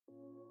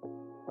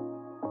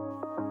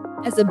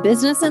As a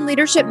business and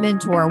leadership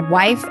mentor,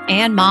 wife,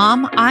 and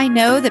mom, I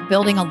know that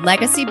building a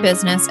legacy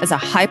business as a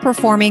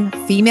high-performing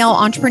female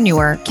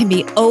entrepreneur can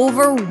be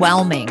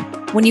overwhelming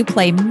when you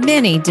play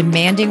many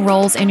demanding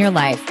roles in your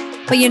life.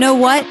 But you know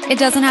what? It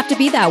doesn't have to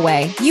be that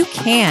way. You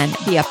can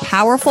be a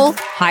powerful,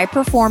 high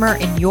performer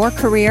in your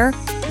career,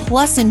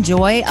 plus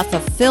enjoy a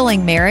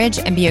fulfilling marriage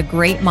and be a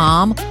great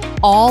mom,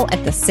 all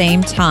at the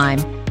same time.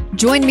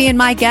 Join me and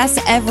my guests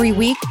every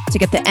week to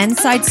get the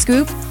inside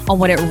scoop on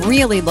what it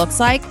really looks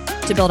like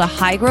to build a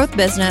high-growth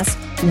business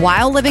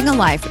while living a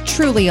life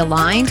truly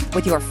aligned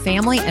with your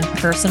family and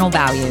personal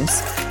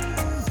values.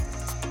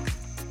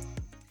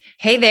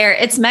 Hey there,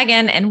 it's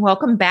Megan, and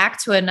welcome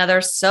back to another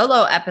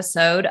solo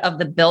episode of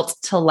the Built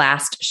to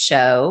Last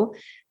show.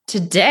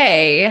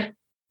 Today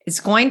is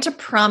going to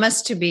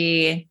promise to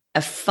be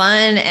a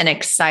fun and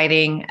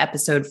exciting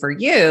episode for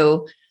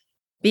you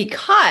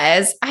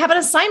because I have an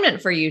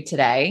assignment for you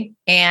today,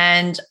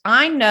 and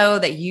I know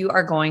that you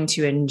are going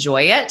to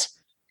enjoy it,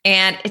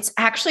 and it's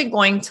actually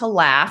going to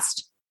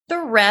last the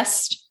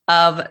rest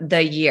of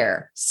the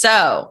year.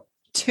 So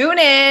tune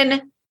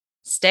in,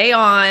 stay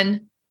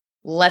on,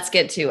 let's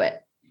get to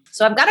it.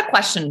 So I've got a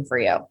question for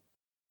you.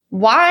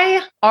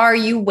 Why are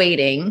you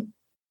waiting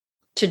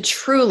to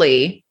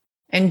truly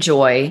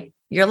enjoy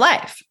your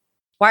life?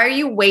 Why are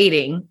you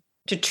waiting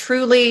to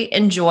truly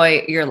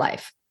enjoy your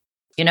life?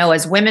 You know,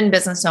 as women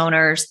business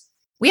owners,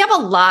 we have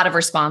a lot of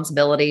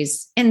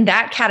responsibilities in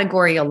that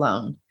category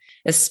alone,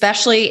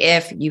 especially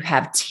if you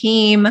have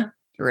team,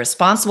 you're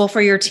responsible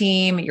for your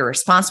team, you're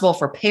responsible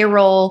for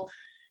payroll,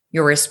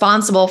 you're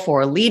responsible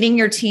for leading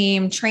your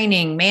team,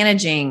 training,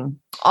 managing,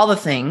 all the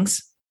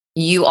things.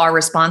 You are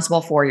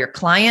responsible for your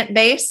client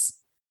base.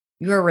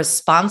 You're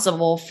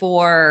responsible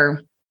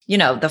for,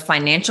 the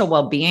financial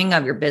well-being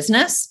of your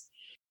business.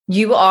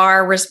 You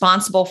are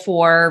responsible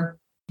for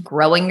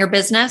growing your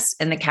business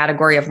in the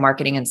category of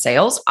marketing and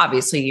sales.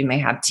 Obviously, you may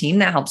have a team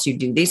that helps you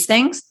do these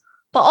things,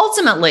 but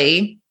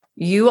ultimately,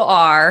 you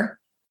are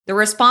the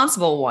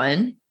responsible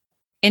one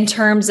in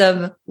terms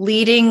of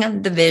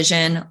leading the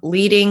vision,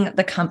 leading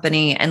the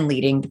company, and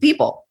leading the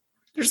people.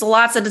 There's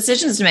lots of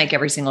decisions to make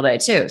every single day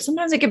too.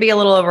 Sometimes it can be a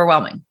little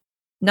overwhelming.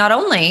 Not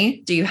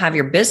only do you have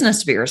your business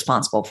to be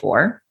responsible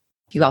for,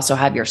 you also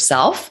have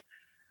yourself,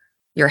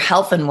 your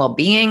health and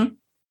well-being,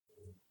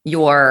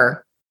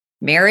 your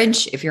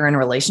marriage, if you're in a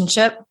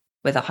relationship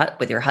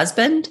with your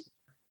husband.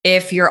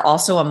 If you're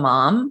also a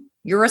mom,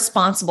 you're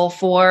responsible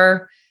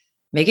for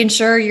making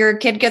sure your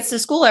kid gets to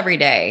school every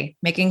day,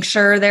 making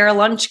sure their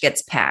lunch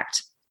gets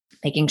packed,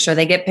 making sure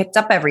they get picked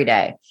up every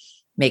day,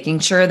 making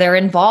sure they're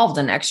involved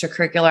in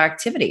extracurricular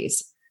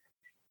activities.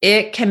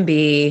 It can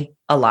be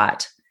a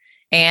lot.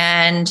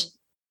 And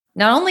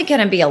not only can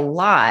it be a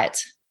lot,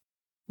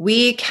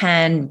 we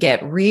can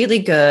get really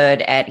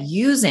good at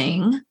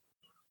using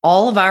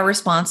all of our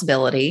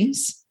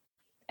responsibilities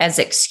as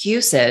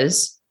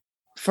excuses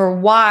for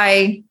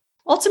why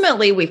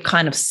ultimately we've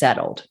kind of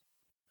settled.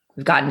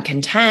 We've gotten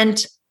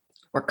content,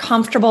 we're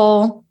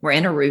comfortable, we're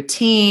in a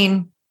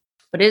routine,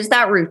 but is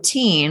that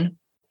routine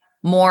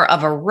more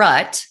of a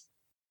rut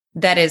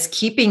that is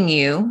keeping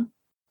you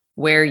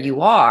where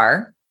you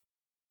are?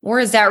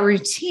 Or is that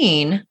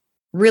routine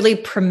really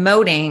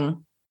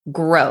promoting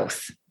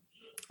growth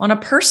on a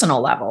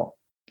personal level?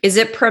 Is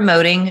it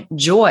promoting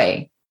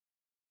joy?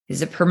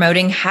 Is it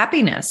promoting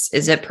happiness?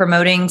 Is it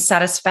promoting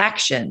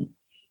satisfaction?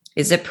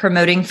 Is it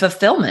promoting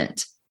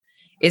fulfillment?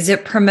 Is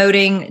it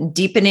promoting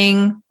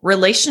deepening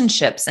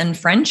relationships and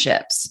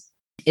friendships?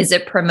 Is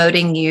it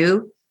promoting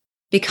you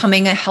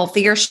becoming a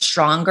healthier,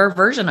 stronger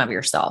version of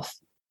yourself?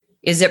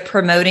 Is it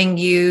promoting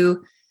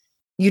you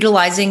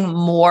utilizing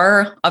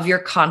more of your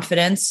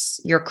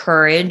confidence, your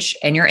courage,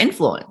 and your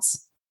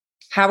influence?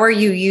 How are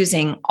you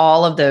using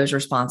all of those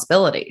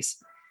responsibilities?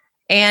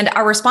 And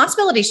our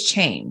responsibilities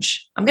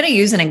change. I'm going to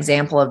use an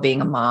example of being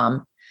a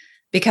mom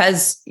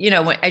because,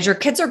 as your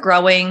kids are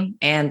growing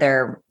and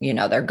they're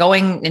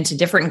going into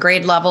different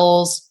grade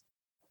levels,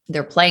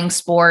 they're playing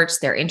sports,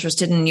 they're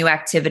interested in new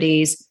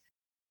activities.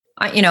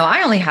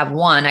 I only have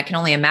one. I can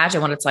only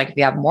imagine what it's like if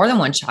you have more than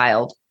one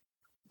child.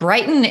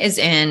 Brighton is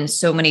in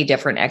so many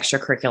different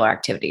extracurricular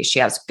activities. She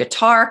has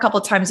guitar a couple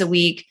of times a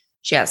week.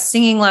 She has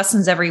singing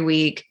lessons every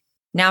week.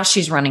 Now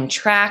she's running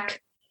track.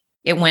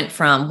 It went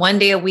from 1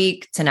 day a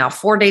week to now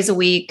 4 days a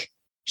week.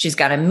 She's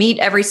got a meet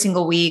every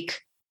single week.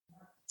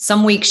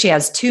 Some weeks she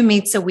has 2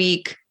 meets a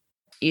week.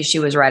 She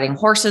was riding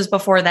horses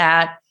before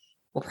that.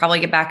 We'll probably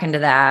get back into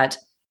that.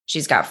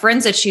 She's got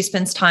friends that she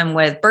spends time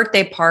with,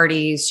 birthday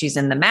parties. She's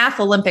in the math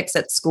Olympics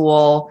at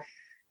school.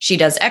 She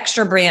does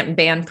extra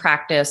band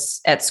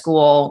practice at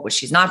school, which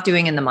she's not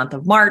doing in the month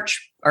of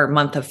March or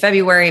month of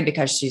February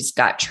because she's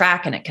got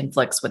track and it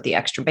conflicts with the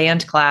extra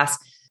band class.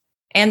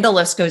 And the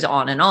list goes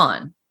on and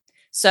on.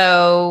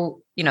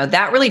 So,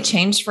 that really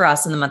changed for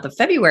us in the month of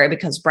February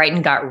because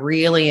Brighton got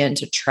really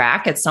into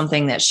track. It's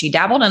something that she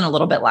dabbled in a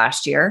little bit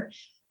last year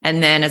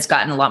and then has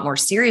gotten a lot more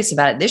serious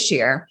about it this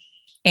year.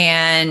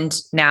 And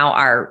now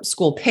our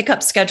school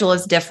pickup schedule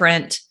is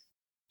different.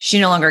 She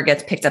no longer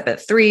gets picked up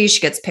at 3. She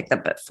gets picked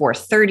up at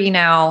 4:30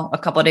 now, a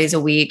couple of days a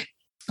week.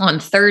 On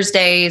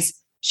Thursdays,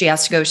 she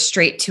has to go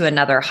straight to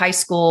another high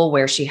school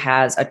where she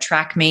has a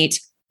track meet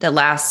that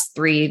lasts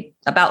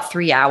about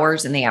 3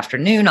 hours in the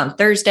afternoon on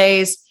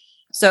Thursdays.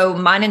 So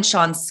mine and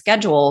Sean's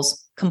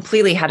schedules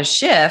completely had a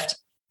shift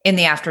in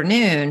the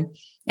afternoon.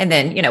 And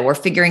then, we're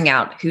figuring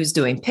out who's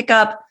doing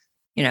pickup,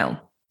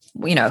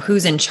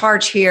 who's in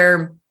charge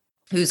here,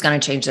 who's going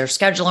to change their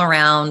schedule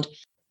around.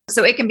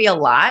 So it can be a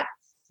lot.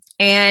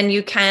 And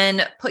you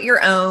can put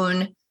your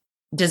own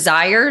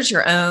desires,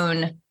 your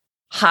own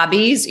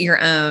hobbies,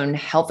 your own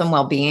health and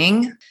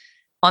well-being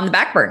on the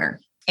back burner.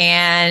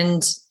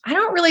 And I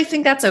don't really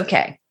think that's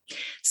okay.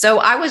 So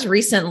I was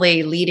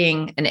recently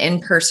leading an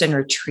in-person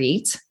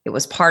retreat. It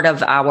was part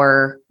of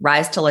our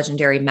Rise to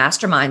Legendary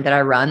mastermind that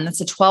I run.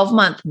 That's a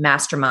 12-month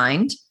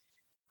mastermind,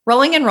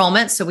 rolling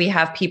enrollment. So we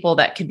have people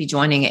that could be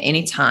joining at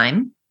any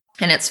time.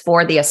 And it's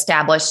for the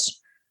established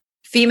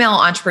female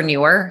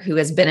entrepreneur who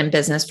has been in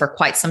business for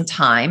quite some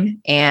time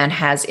and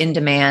has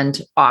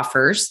in-demand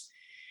offers.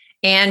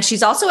 And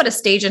she's also at a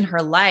stage in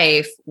her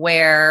life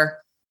where,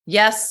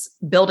 yes,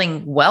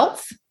 building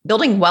wealth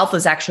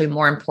is actually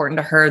more important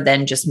to her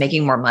than just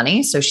making more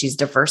money. So she's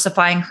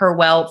diversifying her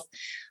wealth.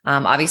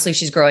 Obviously,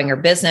 she's growing her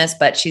business,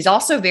 but she's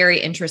also very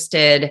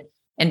interested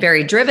and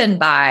very driven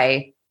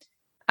by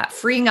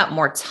freeing up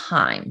more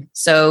time.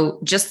 So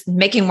just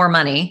making more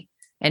money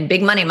and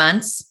big money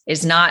months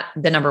is not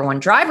the number one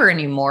driver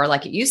anymore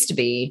like it used to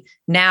be.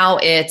 Now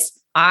it's,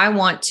 I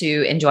want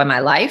to enjoy my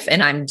life,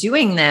 and I'm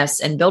doing this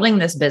and building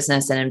this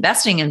business and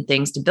investing in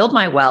things to build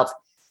my wealth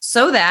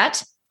so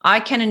that I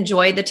can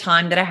enjoy the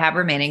time that I have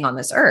remaining on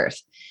this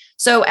earth.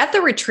 So at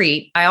the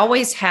retreat, I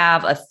always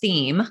have a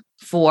theme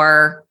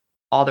for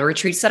all the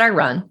retreats that I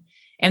run.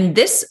 And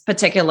this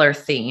particular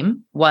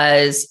theme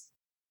was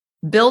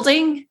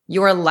building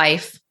your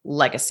life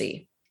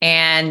legacy.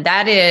 And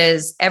that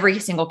is every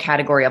single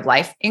category of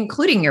life,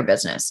 including your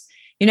business.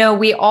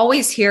 We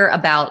always hear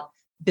about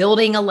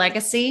building a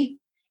legacy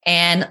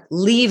and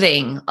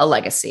leaving a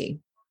legacy.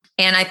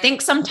 And I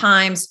think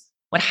sometimes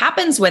what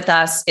happens with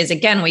us is,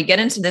 again, we get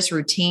into this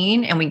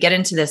routine and we get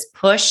into this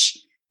push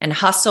and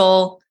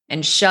hustle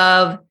and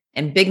shove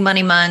and big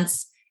money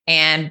months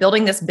and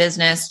building this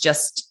business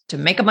just to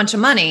make a bunch of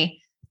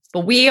money.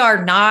 But we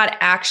are not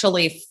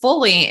actually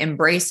fully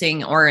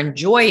embracing or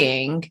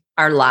enjoying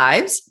our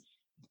lives.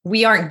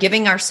 We aren't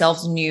giving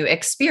ourselves new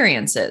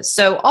experiences.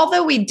 So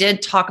although we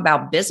did talk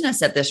about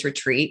business at this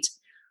retreat,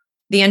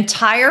 the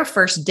entire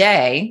first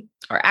day,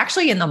 or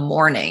actually in the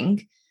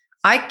morning,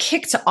 I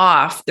kicked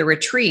off the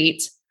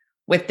retreat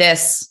with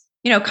this,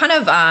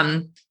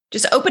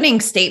 just opening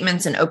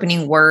statements and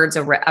opening words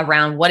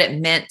around what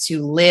it meant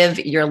to live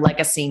your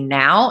legacy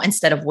now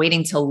instead of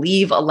waiting to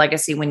leave a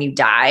legacy when you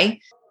die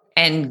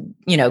and,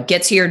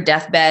 get to your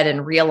deathbed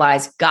and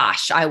realize,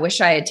 gosh, I wish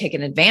I had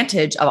taken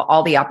advantage of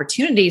all the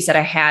opportunities that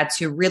I had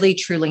to really,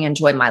 truly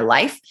enjoy my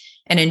life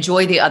and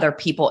enjoy the other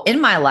people in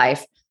my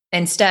life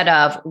instead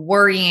of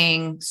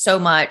worrying so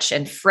much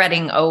and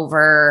fretting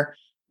over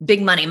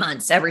big money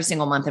months every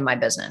single month in my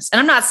business. And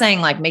I'm not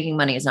saying like making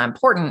money is not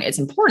important. It's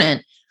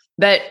important,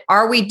 but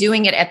are we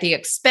doing it at the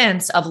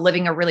expense of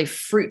living a really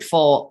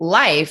fruitful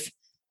life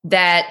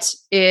that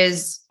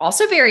is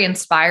also very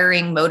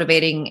inspiring,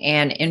 motivating,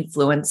 and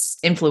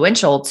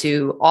influential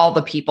to all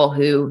the people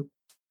who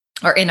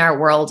are in our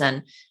world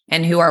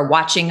and who are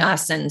watching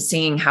us and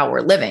seeing how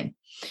we're living?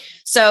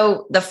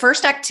 So the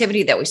first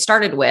activity that we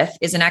started with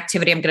is an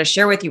activity I'm going to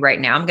share with you right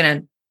now. I'm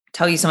going to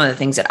tell you some of the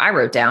things that I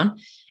wrote down.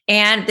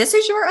 And this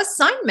is your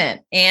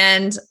assignment.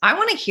 And I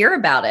want to hear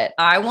about it.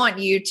 I want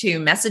you to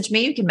message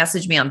me. You can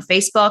message me on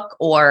Facebook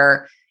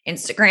or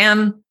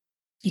Instagram.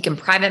 You can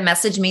private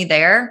message me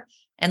there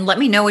and let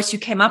me know what you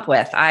came up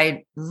with.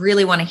 I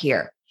really want to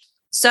hear.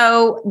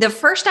 So the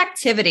first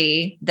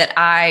activity that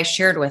I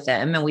shared with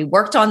him, and we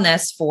worked on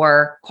this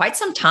for quite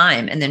some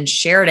time and then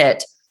shared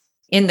it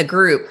in the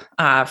group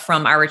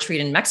from our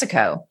retreat in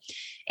Mexico.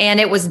 And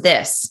it was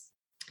this.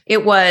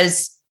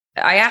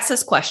 I asked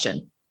this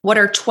question: what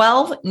are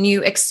 12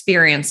 new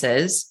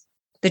experiences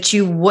that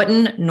you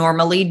wouldn't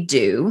normally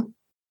do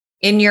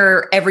in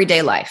your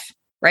everyday life,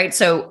 right?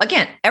 So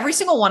again, every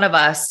single one of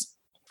us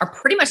are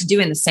pretty much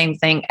doing the same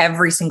thing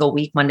every single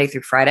week, Monday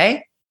through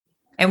Friday.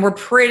 And we're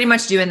pretty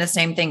much doing the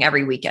same thing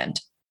every weekend.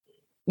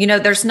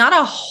 There's not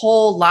a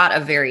whole lot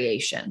of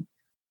variation.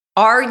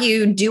 Are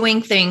you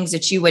doing things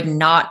that you would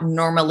not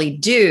normally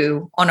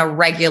do on a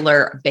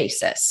regular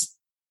basis?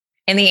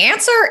 And the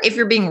answer, if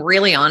you're being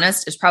really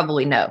honest, is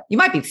probably no. You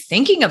might be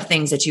thinking of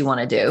things that you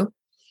want to do,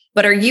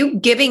 but are you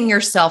giving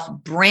yourself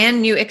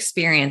brand new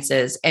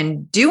experiences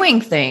and doing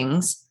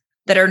things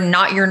that are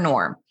not your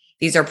norm?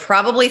 These are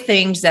probably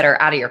things that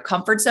are out of your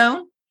comfort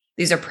zone.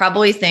 These are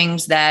probably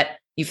things that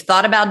you've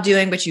thought about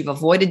doing, but you've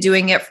avoided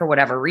doing it for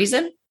whatever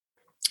reason.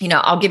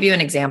 I'll give you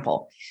an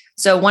example.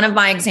 So one of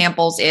my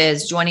examples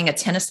is joining a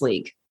tennis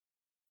league,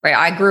 right?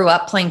 I grew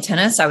up playing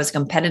tennis. I was a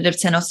competitive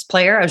tennis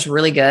player. I was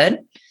really good.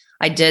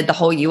 I did the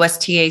whole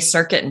USTA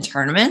circuit and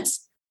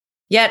tournaments,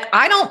 yet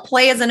I don't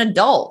play as an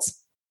adult.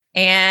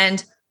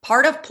 And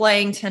part of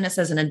playing tennis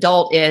as an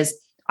adult is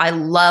I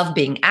love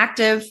being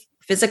active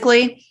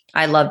physically.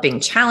 I love being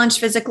challenged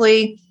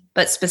physically,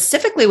 but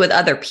specifically with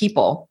other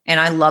people. And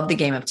I love the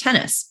game of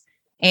tennis.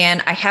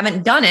 And I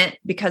haven't done it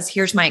because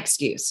here's my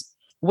excuse.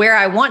 Where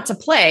I want to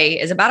play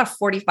is about a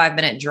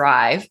 45-minute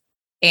drive.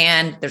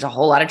 And there's a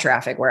whole lot of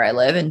traffic where I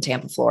live in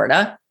Tampa,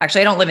 Florida.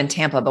 Actually, I don't live in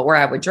Tampa, but where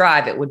I would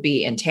drive, it would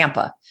be in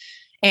Tampa.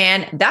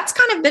 And that's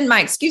kind of been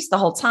my excuse the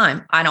whole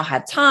time. I don't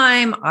have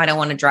time. I don't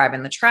want to drive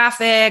in the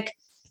traffic.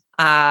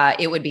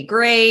 It would be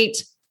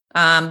great.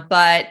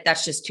 But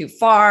that's just too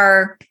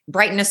far.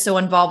 Brighton is so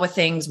involved with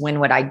things. When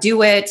would I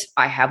do it?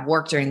 I have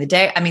work during the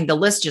day. I mean, the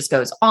list just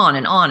goes on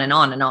and on and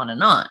on and on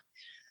and on.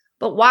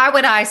 But why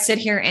would I sit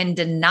here and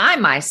deny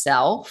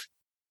myself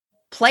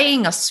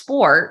playing a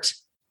sport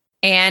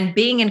and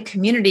being in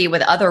community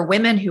with other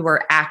women who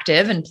are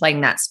active and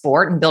playing that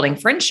sport and building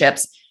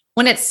friendships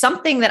when it's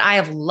something that I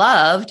have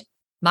loved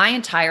my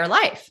entire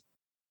life?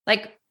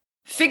 Like,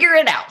 figure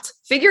it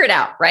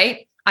out,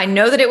 right? I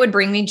know that it would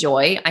bring me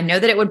joy. I know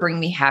that it would bring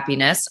me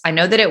happiness. I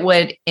know that it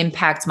would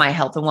impact my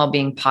health and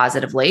well-being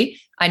positively.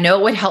 I know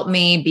it would help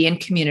me be in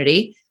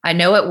community. I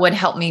know it would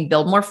help me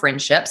build more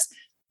friendships.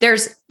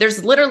 There's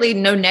literally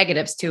no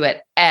negatives to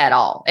it at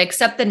all,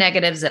 except the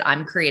negatives that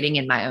I'm creating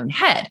in my own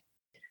head.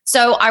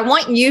 So I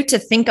want you to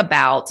think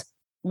about,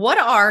 what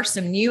are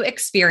some new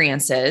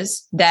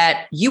experiences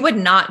that you would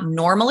not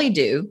normally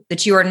do,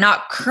 that you are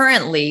not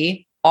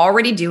currently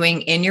already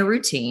doing in your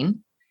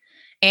routine?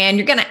 And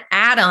you're going to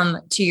add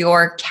them to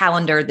your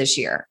calendar this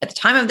year. At the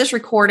time of this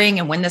recording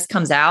and when this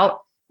comes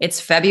out,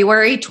 it's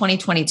February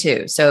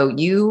 2022. So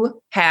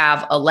you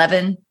have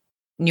 11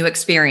 new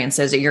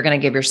experiences that you're going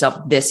to give yourself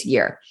this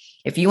year.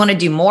 If you want to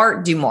do more,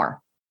 do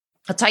more.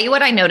 I'll tell you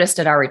what I noticed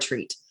at our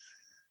retreat.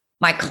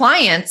 My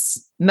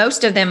clients,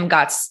 most of them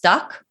got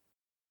stuck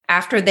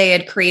after they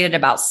had created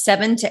about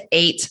 7 to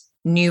 8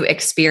 new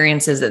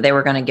experiences that they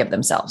were going to give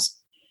themselves.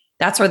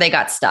 That's where they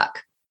got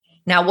stuck.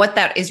 Now, what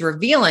that is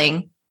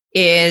revealing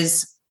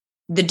is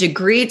the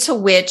degree to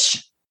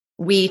which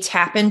we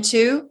tap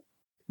into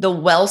the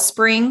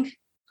wellspring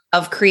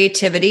of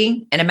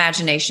creativity and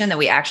imagination that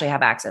we actually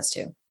have access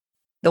to.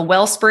 The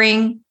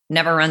wellspring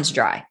never runs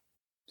dry.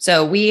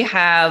 So we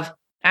have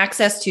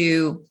access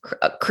to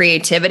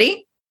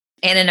creativity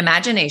and an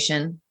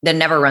imagination that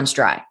never runs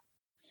dry.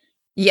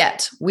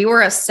 Yet we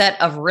were a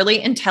set of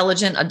really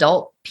intelligent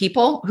adult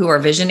people who are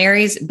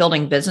visionaries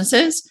building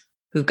businesses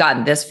who've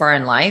gotten this far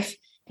in life.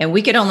 And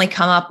we could only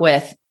come up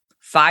with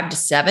 5 to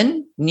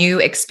 7 new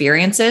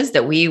experiences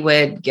that we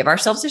would give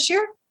ourselves this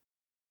year.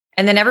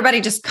 And then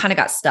everybody just kind of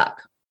got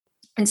stuck.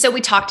 And so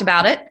we talked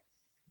about it.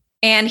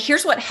 And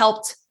here's what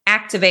helped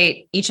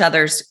activate each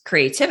other's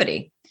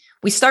creativity.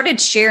 We started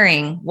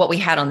sharing what we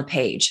had on the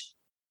page.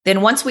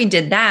 Then once we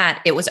did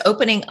that, it was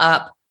opening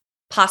up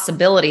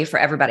possibility for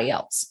everybody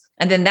else.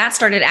 And then that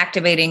started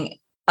activating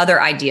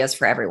other ideas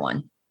for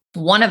everyone.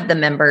 One of the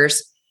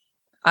members,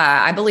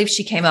 I believe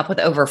she came up with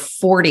over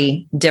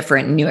 40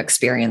 different new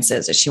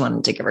experiences that she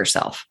wanted to give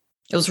herself.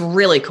 It was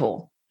really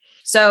cool.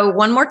 So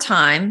one more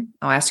time,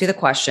 I'll ask you the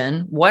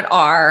question. What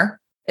are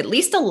at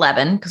least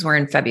 11, because we're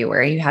in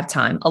February, you have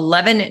time,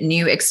 11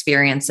 new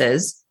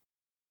experiences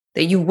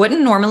that you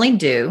wouldn't normally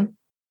do,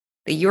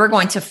 that you are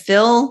going to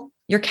fill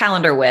your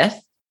calendar with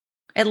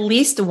at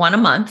least one a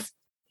month.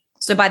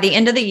 So by the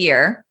end of the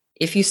year,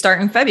 if you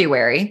start in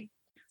February,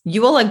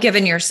 you will have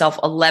given yourself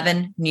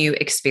 11 new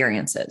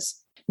experiences.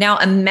 Now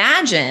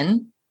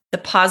imagine the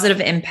positive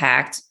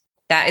impact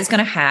that is going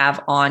to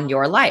have on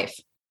your life,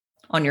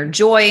 on your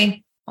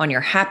joy, on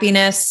your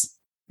happiness,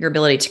 your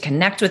ability to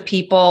connect with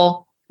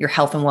people, your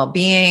health and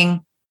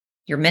well-being,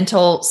 your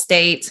mental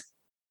state,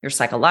 your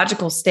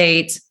psychological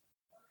state,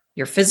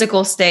 your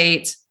physical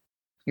state,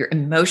 your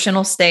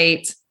emotional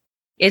state.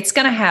 It's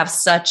going to have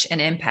such an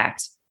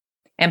impact.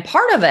 And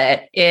part of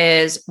it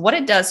is what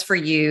it does for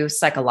you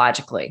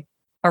psychologically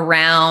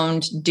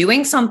around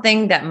doing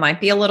something that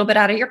might be a little bit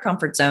out of your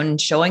comfort zone and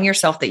showing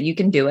yourself that you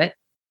can do it.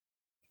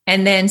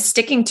 And then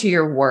sticking to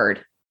your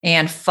word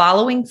and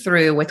following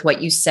through with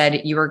what you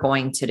said you were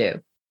going to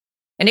do.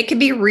 And it could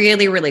be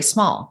really, really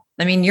small.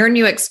 I mean, your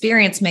new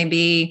experience may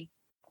be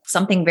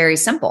something very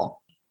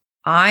simple.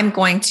 I'm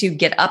going to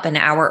get up an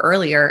hour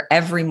earlier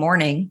every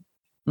morning,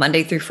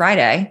 Monday through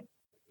Friday,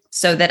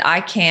 so that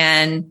I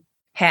can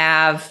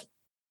have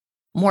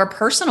more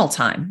personal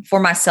time for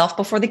myself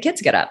before the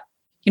kids get up.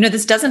 You know,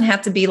 this doesn't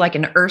have to be like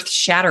an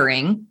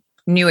earth-shattering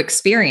new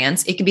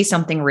experience. It could be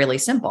something really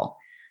simple.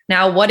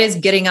 Now, what is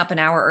getting up an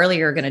hour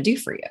earlier going to do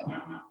for you?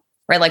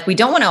 Right? Like, we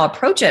don't want to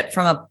approach it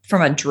from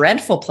a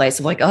dreadful place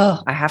of like,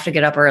 oh, I have to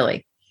get up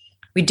early.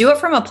 We do it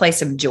from a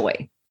place of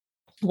joy.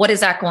 What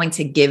is that going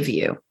to give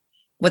you?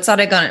 What's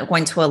that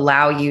going to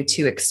allow you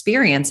to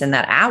experience in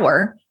that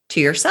hour to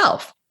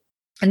yourself?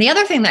 And the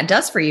other thing that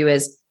does for you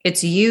is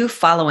it's you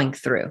following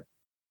through.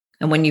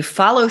 And when you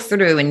follow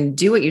through and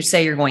do what you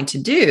say you're going to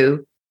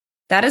do,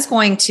 that is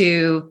going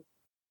to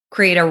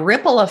create a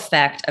ripple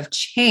effect of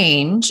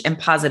change and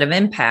positive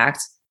impact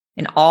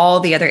in all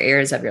the other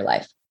areas of your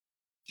life,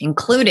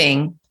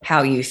 including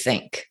how you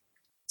think.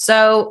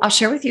 So I'll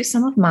share with you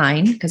some of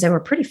mine because they were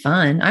pretty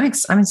fun.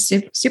 I'm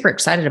super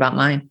excited about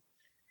mine.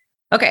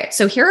 Okay,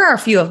 so here are a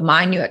few of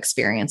my new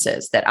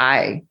experiences that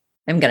I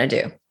am going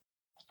to do.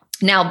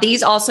 Now,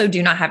 these also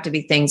do not have to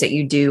be things that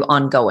you do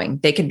ongoing.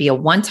 They could be a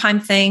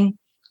one-time thing,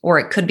 or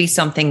it could be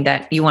something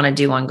that you want to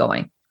do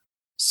ongoing.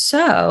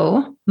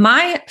 So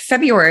my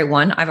February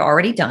one, I've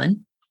already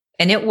done,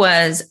 and it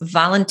was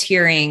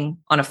volunteering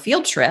on a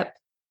field trip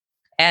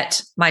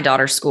at my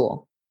daughter's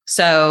school.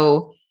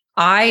 So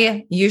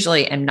I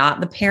usually am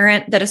not the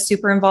parent that is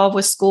super involved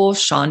with school.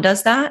 Sean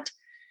does that.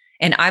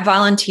 And I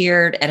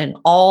volunteered at an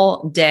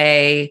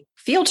all-day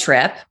field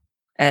trip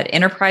at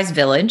Enterprise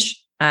Village,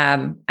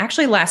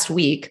 actually last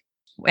week.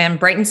 And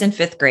Brighton's in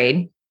fifth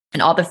grade,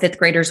 and all the fifth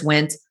graders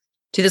went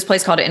to this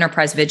place called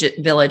Enterprise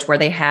Village, where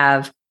they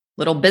have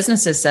little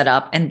businesses set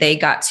up, and they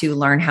got to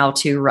learn how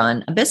to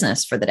run a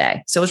business for the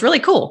day. So it was really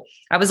cool.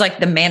 I was like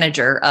the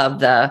manager of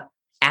the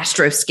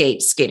Astro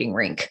skating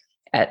rink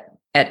at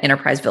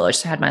Enterprise Village.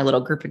 So I had my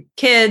little group of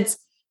kids,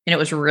 and it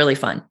was really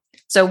fun.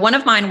 So one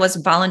of mine was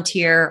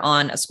volunteer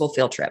on a school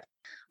field trip.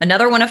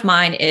 Another one of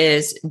mine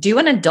is do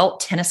an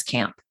adult tennis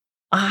camp.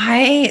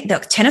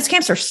 The tennis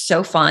camps are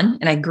so fun,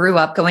 and I grew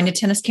up going to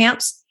tennis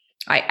camps.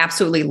 I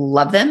absolutely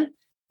love them.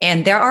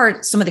 And there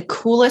are some of the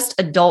coolest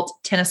adult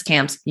tennis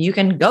camps you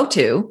can go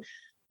to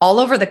all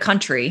over the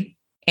country,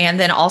 and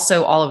then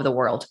also all over the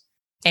world.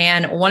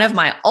 And one of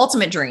my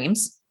ultimate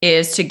dreams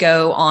is to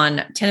go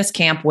on tennis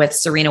camp with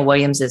Serena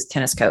Williams'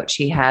 tennis coach.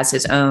 He has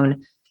his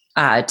own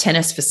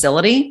tennis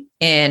facility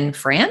in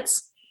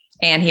France,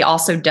 and he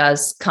also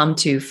does come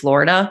to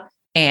Florida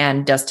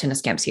and does tennis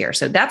camps here.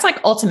 So that's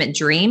like ultimate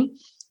dream.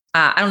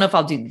 I don't know if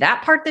I'll do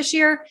that part this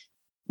year.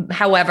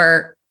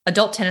 However,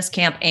 adult tennis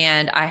camp,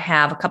 and I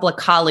have a couple of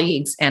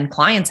colleagues and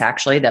clients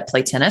actually that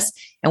play tennis,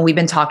 and we've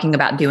been talking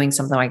about doing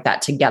something like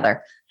that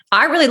together.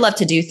 I really love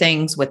to do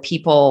things with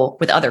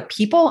other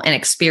people, and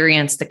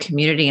experience the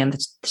community and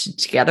the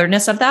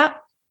togetherness of that.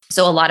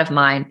 So a lot of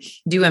mine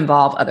do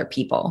involve other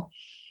people.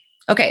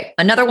 Okay,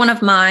 another one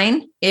of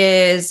mine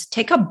is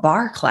take a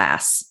bar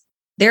class.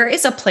 There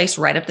is a place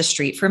right up the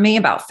street for me,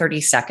 about 30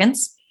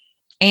 seconds,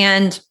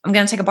 and I'm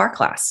going to take a bar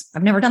class.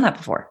 I've never done that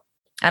before.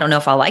 I don't know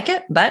if I'll like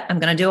it, but I'm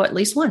going to do it at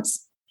least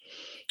once.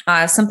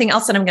 Something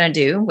else that I'm going to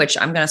do, which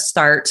I'm going to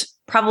start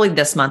probably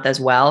this month as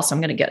well. So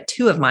I'm going to get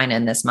 2 of mine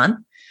in this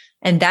month.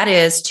 And that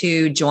is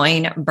to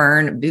join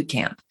Burn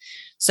Bootcamp.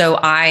 So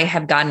I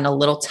have gotten a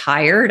little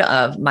tired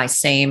of my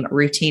same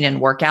routine and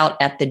workout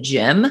at the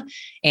gym.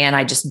 And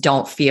I just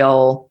don't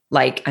feel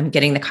like I'm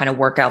getting the kind of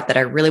workout that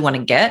I really want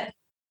to get.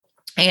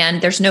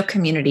 And there's no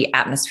community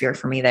atmosphere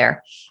for me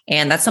there.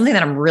 And that's something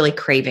that I'm really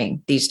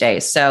craving these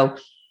days. So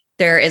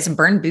there is a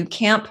Burn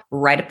Bootcamp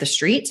right up the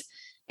street,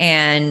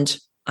 and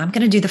I'm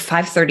going to do the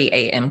 5:30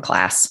 a.m.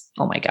 class.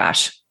 Oh my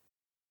gosh.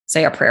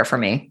 Say a prayer for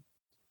me.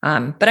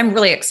 But I'm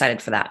really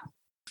excited for that.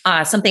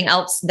 Something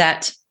else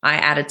that I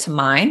added to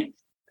mine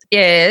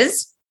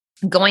is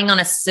going on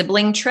a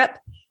sibling trip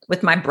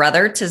with my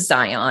brother to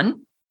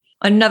Zion.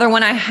 Another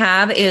one I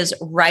have is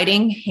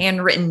writing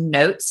handwritten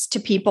notes to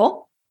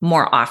people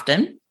more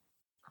often.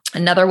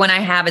 Another one I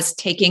have is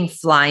taking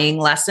flying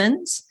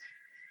lessons,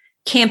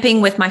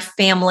 camping with my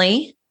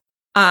family,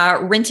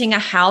 renting a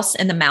house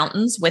in the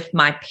mountains with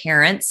my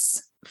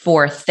parents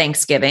for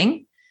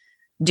Thanksgiving,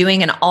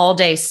 doing an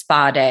all-day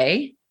spa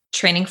day,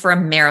 training for a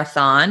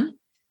marathon,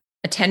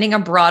 attending a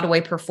Broadway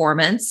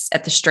performance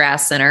at the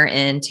Strass Center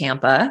in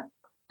Tampa,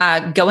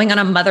 going on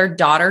a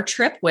mother-daughter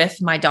trip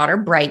with my daughter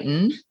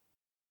Brighton,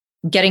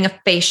 getting a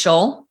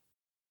facial,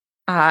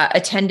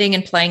 attending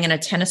and playing in a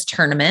tennis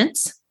tournament.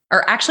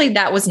 Or actually,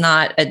 that was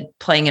not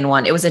playing in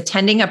one. It was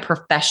attending a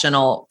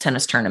professional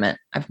tennis tournament.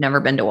 I've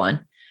never been to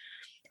one.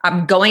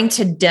 I'm going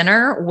to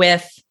dinner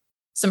with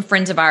some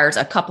friends of ours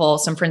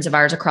across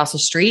the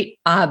street,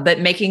 but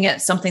making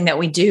it something that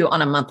we do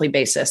on a monthly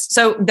basis.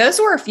 So those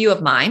were a few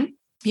of mine.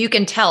 You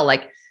can tell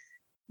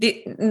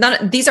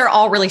these are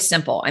all really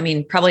simple. I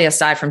mean, probably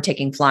aside from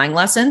taking flying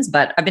lessons,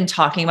 but I've been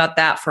talking about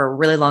that for a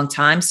really long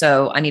time.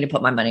 So I need to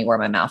put my money where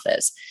my mouth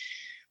is.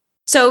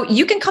 So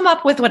you can come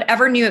up with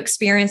whatever new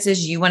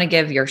experiences you want to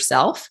give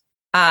yourself.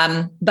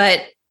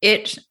 But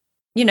it's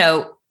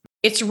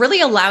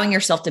really allowing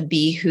yourself to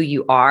be who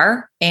you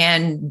are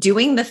and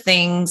doing the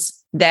things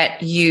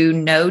that you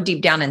know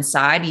deep down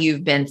inside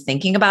you've been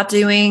thinking about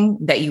doing,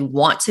 that you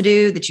want to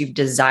do, that you've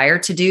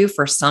desired to do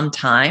for some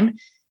time,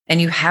 and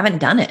you haven't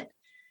done it.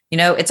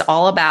 It's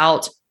all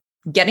about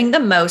getting the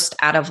most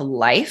out of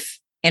life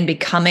and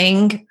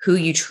becoming who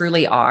you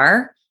truly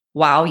are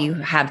while you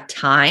have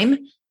time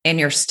and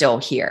you're still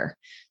here.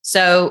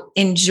 So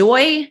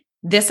enjoy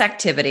this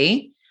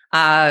activity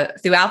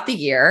throughout the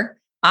year.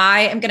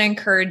 I am going to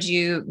encourage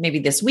you maybe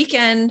this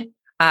weekend,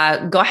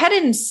 go ahead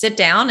and sit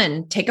down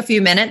and take a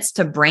few minutes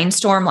to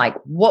brainstorm, like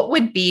what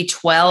would be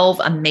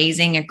 12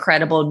 amazing,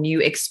 incredible new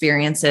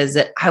experiences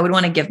that I would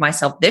want to give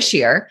myself this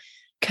year.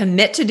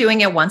 Commit to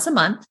doing it once a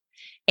month.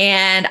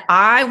 And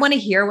I want to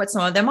hear what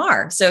some of them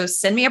are. So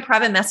send me a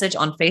private message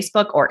on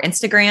Facebook or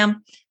Instagram.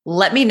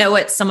 Let me know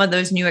what some of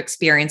those new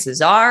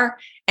experiences are.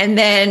 And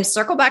then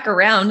circle back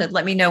around and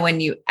let me know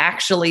when you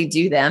actually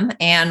do them.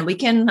 And we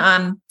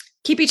can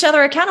keep each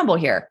other accountable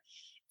here.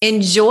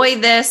 Enjoy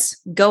this.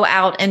 Go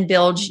out and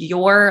build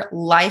your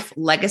life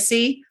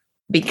legacy.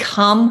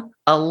 Become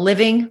a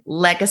living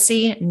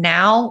legacy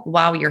now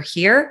while you're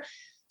here.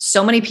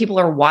 So many people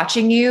are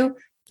watching you.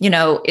 You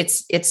know,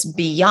 it's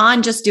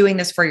beyond just doing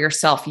this for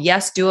yourself.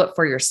 Yes, do it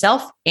for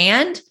yourself.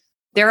 And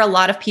there are a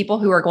lot of people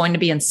who are going to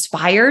be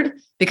inspired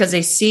because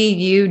they see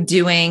you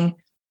doing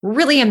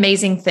really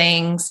amazing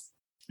things,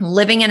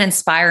 living an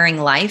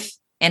inspiring life.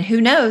 And who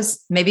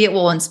knows, maybe it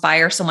will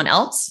inspire someone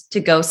else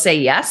to go say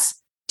yes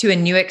to a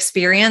new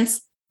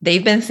experience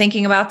they've been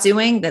thinking about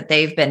doing that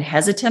they've been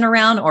hesitant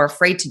around or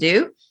afraid to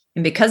do.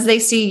 And because they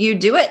see you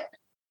do it,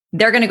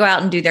 they're going to go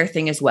out and do their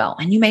thing as well.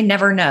 And you may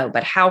never know,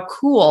 but how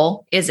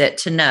cool is it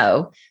to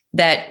know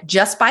that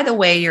just by the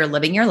way you're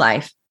living your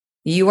life,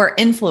 you are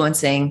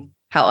influencing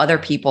how other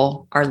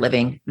people are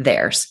living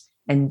theirs.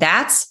 And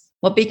that's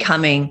what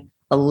becoming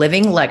a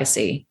living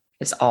legacy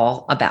is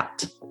all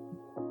about.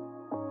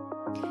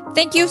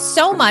 Thank you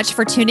so much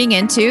for tuning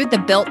into the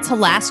Built to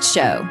Last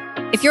show.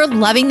 If you're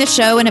loving the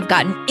show and have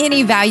gotten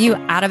any value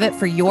out of it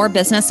for your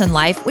business and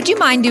life, would you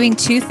mind doing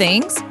two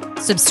things?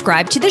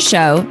 Subscribe to the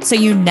show so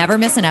you never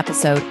miss an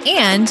episode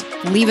and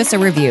leave us a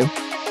review.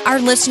 Our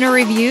listener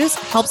reviews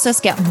helps us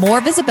get more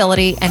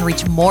visibility and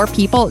reach more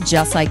people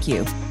just like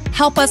you.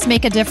 Help us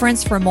make a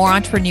difference for more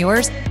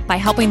entrepreneurs by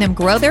helping them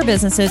grow their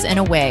businesses in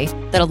a way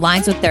that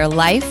aligns with their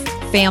life,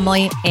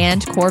 family,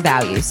 and core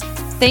values.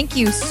 Thank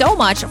you so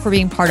much for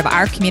being part of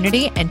our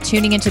community and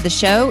tuning into the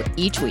show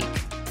each week.